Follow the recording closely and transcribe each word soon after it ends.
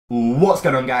What's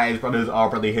going on, guys? Brothers are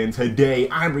Bradley here, and today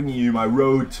I'm bringing you my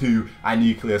Road to a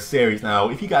Nuclear series. Now,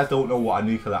 if you guys don't know what a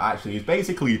nuclear actually is,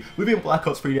 basically within Black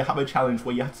Ops 3 they have a challenge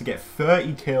where you have to get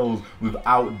 30 kills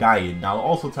without dying. Now,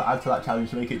 also to add to that challenge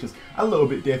to make it just a little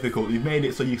bit difficult, they've made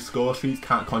it so your score streaks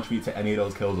can't contribute to any of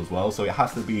those kills as well. So it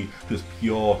has to be just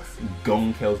pure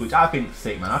gun kills, which I think is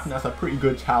sick, man. I think that's a pretty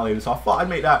good challenge. So I thought I'd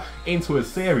make that into a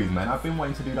series, man. I've been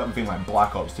wanting to do that with things like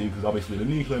Black Ops 2 because obviously the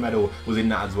nuclear medal was in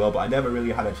that as well, but I never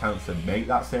really had a chance to make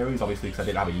that series, obviously because I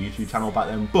didn't have a YouTube channel back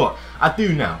then, but I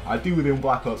do now. I do within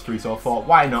Black Ops 3, so I thought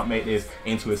why not make this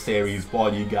into a series for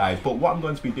you guys. But what I'm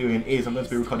going to be doing is I'm going to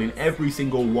be recording every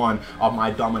single one of my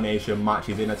domination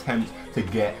matches in attempt to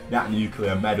get that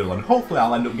nuclear medal, and hopefully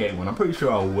I'll end up getting one. I'm pretty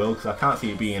sure I will because I can't see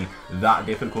it being that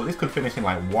difficult. This could finish in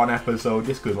like one episode,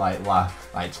 this could like last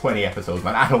like 20 episodes,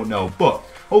 man, I don't know, but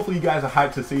hopefully you guys are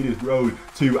hyped to see this Road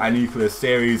to a Nuclear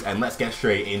series, and let's get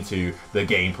straight into the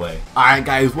gameplay. Alright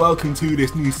guys, welcome to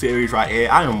this new series right here.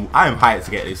 I am hyped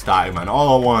to get this started, man.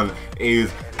 All I want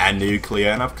is a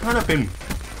nuclear, and I've kind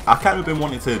of been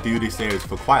wanting to do this series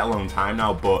for quite a long time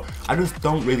now, but I just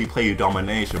don't really play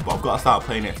domination. But I've got to start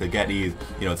playing it to get these,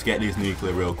 to get these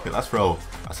nuclear real quick. Let's throw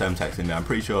a Semtex in there. I'm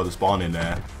pretty sure they're spawn in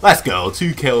there. Let's go,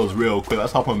 2 kills real quick.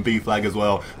 Let's hop on B flag as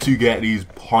well to get these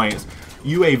points.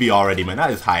 UAV already, man,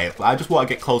 that is hype. I just want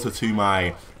to get closer to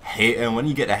my hater, and when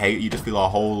you get the hate, you just feel a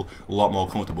whole lot more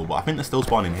comfortable. But I think they're still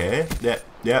spawning here.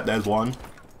 Yep, there's one.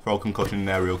 Throw a concussion in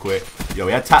there real quick. Yo,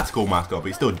 we had tactical mask up, but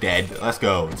he's still dead. Let's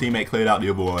go. Teammate cleared out the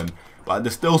other one, but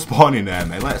they're still spawning there,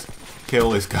 man. Let's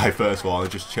kill this guy first of all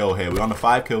and just chill here. We're on a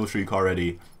 5 kill streak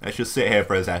already. Let's just sit here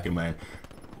for a second, man.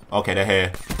 Okay, they're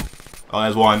here. Oh,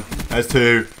 there's one. There's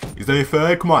 2. Is there a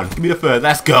 3rd? Come on, give me the 3rd.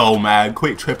 Let's go, man.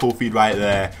 Quick triple feed right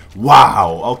there.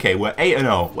 Wow. Okay, we're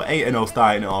 8-0. We're 8-0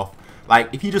 starting it off.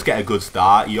 Like, if you just get a good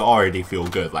start, you already feel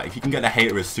good. Like, if you can get the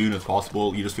hater as soon as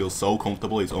possible, you just feel so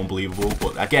comfortable. It's unbelievable.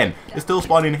 But again, it's still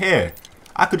spawning here.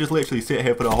 I could just literally sit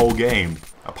here for the whole game.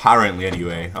 Apparently,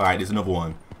 anyway. Alright, there's another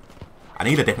one. I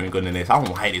need a different gun than this. I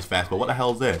don't like this vest, but what the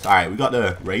hell is this? Alright, we got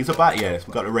the Razorback. Yes,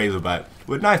 we got the Razorback.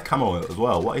 With nice camo as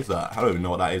well. What is that? I don't even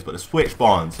know what that is, but the switch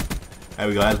spawns. There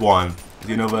we go, there's one. Is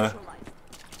there another?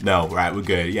 No, right, we're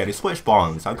good. Yeah, they switch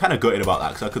spawns. I'm kind of gutted about that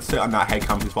because I could sit on that head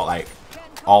camping spot like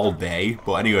all day.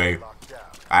 But anyway,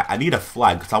 I need a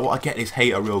flag because I want to get this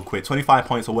hater real quick. 25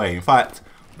 points away. In fact,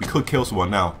 we could kill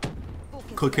someone now.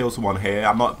 Could kill someone here.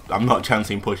 I'm not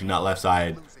chancing pushing that left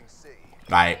side.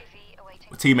 Right.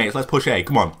 Teammates, let's push A.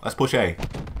 Come on, let's push A.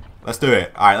 Let's do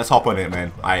it. Alright, let's hop on it,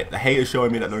 man. Alright, the hater's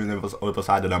showing me that they're on the other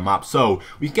side of the map. So,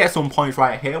 we get some points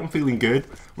right here. I'm feeling good.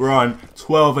 We're on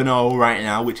 12-0 right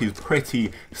now, which is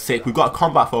pretty sick. We've got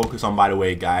combat focus on, by the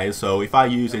way, guys. So, if I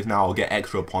use this now, I'll get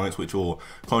extra points, which will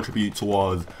contribute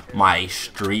towards my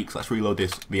streaks. Let's reload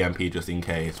this VMP just in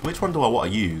case. Which one do I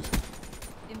want to use?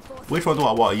 Which one do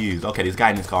I want to use? Okay, this guy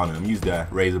in this corner. I'm using the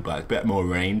Razorback. Bit more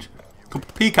range.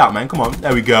 Peek out, man. Come on.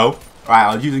 There we go. Right,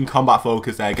 I was using combat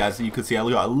focus there, guys, so you can see I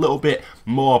got a little bit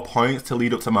more points to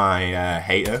lead up to my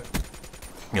hater.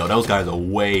 Those guys are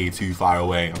way too far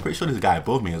away. I'm pretty sure there's a guy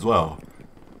above me as well.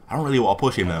 I don't really want to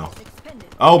push him now.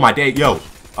 Oh my day, yo.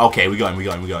 Okay, we got him.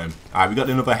 Alright, we got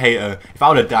another hater. If I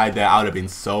would have died there, I would have been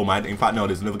so mad. In fact, no,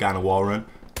 there's another guy on a wall run.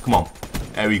 Come on.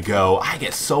 There we go. I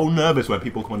get so nervous when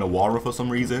people come on a wall run for some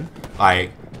reason.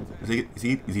 Like, is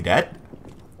he dead?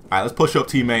 Alright, let's push up,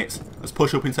 teammates. Let's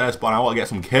push up into their spawn. I want to get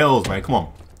some kills, man. Come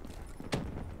on.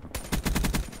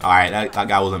 Alright, that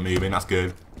guy wasn't moving. That's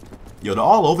good. Yo, they're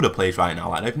all over the place right now.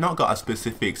 Like, they've not got a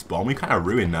specific spawn. We kind of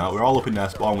ruined that. We're all up in their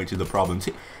spawn, which is the problem.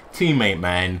 Teammate,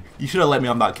 man. You should have let me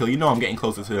on that kill. You know I'm getting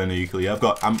closer to the nuclear.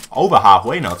 I'm over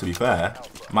halfway now, to be fair.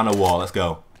 Man of war. Let's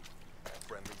go.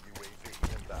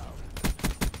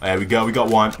 There we go, we got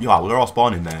one. Yo, they're all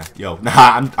spawning there. Yo,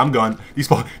 nah, I'm gone. You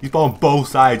spawn both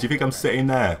sides. You think I'm sitting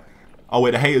there? Oh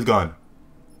wait, the hater's gone.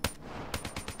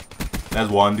 There's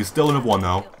one. There's still another one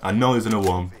though. I know there's another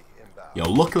one. Yo,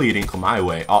 luckily it didn't come my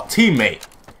way. Oh, teammate.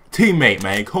 Teammate,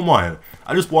 man, come on.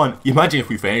 I just want, imagine if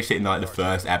we finished it in like the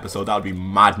first episode. That would be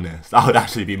madness. That would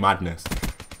actually be madness.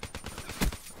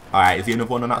 Alright, is there another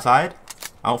one on that side?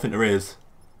 I don't think there is.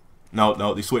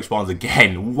 No, they switch spawns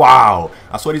again. Wow.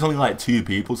 I swear there's only like 2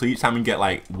 people, so each time you get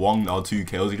like 1 or 2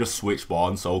 kills, you just switch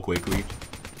spawns so quickly.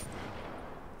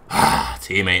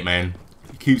 Teammate, man.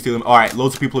 You keep stealing. Alright,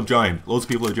 loads of people have joined.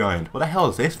 What the hell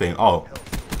is this thing? Oh,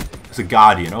 it's a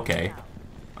Guardian. Okay.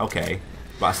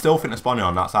 But I still think they're spawning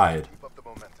on that side.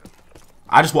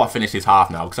 I just want to finish this half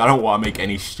now, because I don't want to make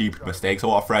any stupid mistakes. I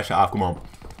want a fresh half. Come on.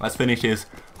 Let's finish this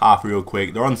half real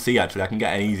quick. They're on C, actually. I can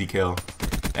get an easy kill.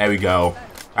 There we go.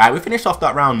 Alright, we finished off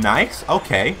that round nice.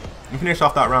 Okay. We finished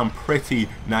off that round pretty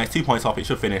nice. 2 points off. It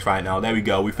should finish right now. There we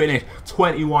go. We finished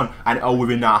 21-0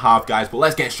 within that half, guys. But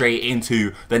let's get straight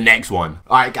into the next one.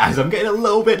 Alright, guys. I'm getting a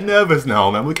little bit nervous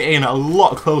now, man. We're getting a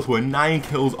lot closer. We're 9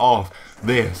 kills off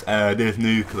this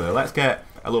nuclear. Let's get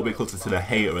a little bit closer to the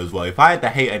hater as well. If I had the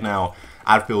hater now,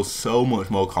 I'd feel so much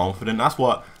more confident. That's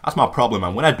my problem,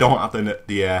 man. When I don't have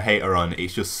the hater on,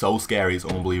 it's just so scary. It's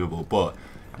unbelievable. But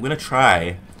I'm going to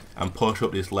try and push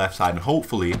up this left side, and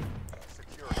hopefully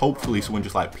someone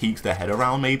just like peeks their head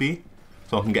around, maybe,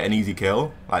 so I can get an easy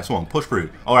kill. Like, someone push through.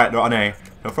 Alright, they're on A.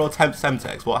 They'll throw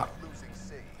Semtex. What?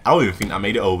 I don't even think that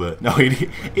made it over. No, he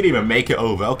didn't even make it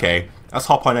over. Okay, let's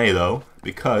hop on A though,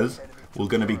 because we're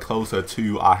going to be closer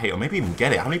to our hater. Maybe even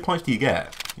get it. How many points do you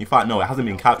get? In fact, no, it hasn't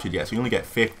been captured yet, so you only get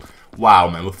 5th. Wow,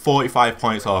 man, we're 45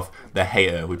 points off the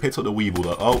hater. We picked up the Weeble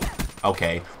though. Oh,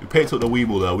 okay. We picked up the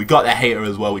Weeble though. We got the hater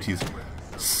as well, which is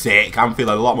sick. I'm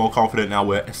feeling a lot more confident now.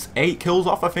 We're 8 kills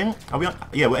off, I think. Are we on?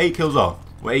 Yeah, we're 8 kills off.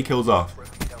 We're 8 kills off.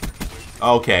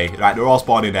 Okay, right, they're all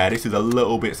spawning there. This is a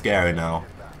little bit scary now.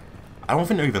 I don't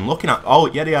think they're even looking at...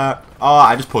 Oh, yeah, they are. Oh,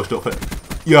 I just pushed up for...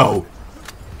 Yo.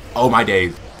 Oh, my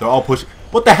days. They're all pushing...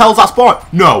 What the hell's that spawn?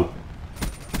 No.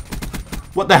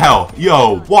 What the hell?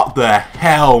 Yo, what the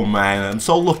hell, man? I'm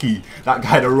so lucky that guy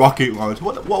had a rocket launch.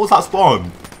 What was that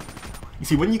spawn? You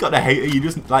see, when you got the hater, you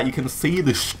just, like, you can see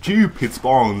the stupid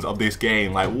spawns of this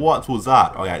game. Like, what was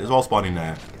that? Oh, yeah, there's all spawning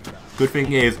there. Good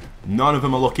thing is, none of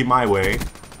them are looking my way.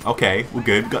 Okay, we're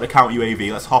good. We've got the counter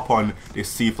UAV. Let's hop on this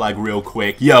C flag real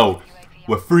quick. Yo,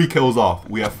 we're 3 kills off.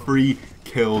 We are 3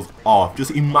 kills off.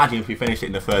 Just imagine if we finished it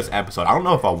in the first episode. I don't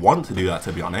know if I want to do that,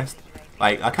 to be honest.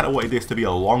 Like, I kind of wanted this to be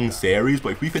a long series,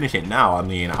 but if we finish it now, I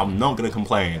mean, I'm not going to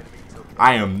complain.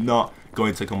 I am not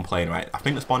going to complain, right? I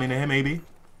think they're spawning here, maybe?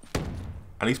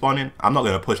 Are they spawning? I'm not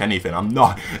going to push anything. I'm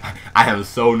not. I am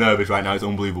so nervous right now. It's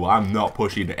unbelievable. I'm not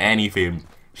pushing anything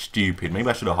stupid. Maybe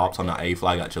I should have hopped on that A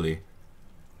flag, actually.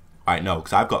 Alright, no,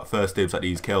 because I've got first dibs at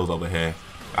these kills over here.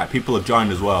 Alright, people have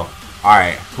joined as well.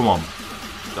 Alright, come on.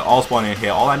 They're all spawning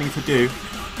here. All I need to do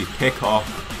is pick off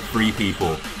 3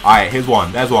 people. Alright, here's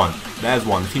one. There's one. There's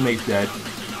one. Teammate's dead.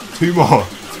 2 more.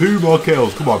 2 more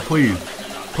kills. Come on, please.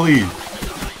 Please.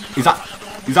 Is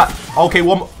that... Okay,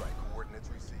 one more.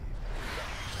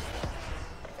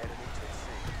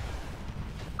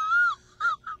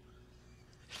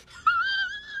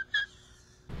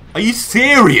 Are you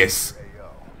serious?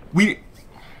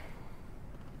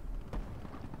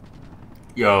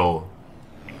 Yo,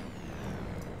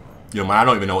 man, I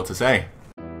don't even know what to say.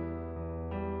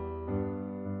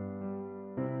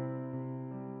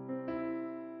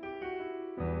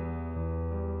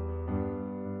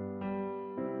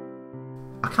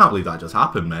 I can't believe that just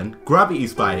happened, man. Gravity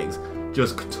spikes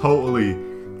just totally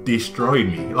destroyed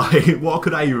me. Like, what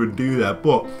could I even do there?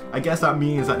 But I guess that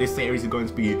means that this series is going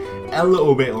to be a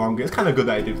little bit longer. It's kind of good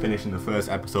that I did finish in the first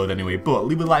episode anyway. But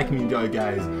leave a like if you enjoyed,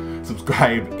 guys.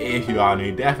 Subscribe if you are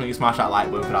new. Definitely smash that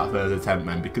like button for that first attempt,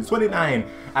 man. Because 29,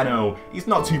 I know, it's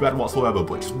not too bad whatsoever.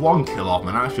 But just 1 kill off,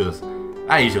 man.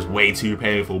 That is just way too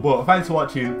painful. But thanks for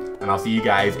watching, and I'll see you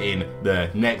guys in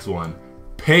the next one.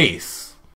 Peace.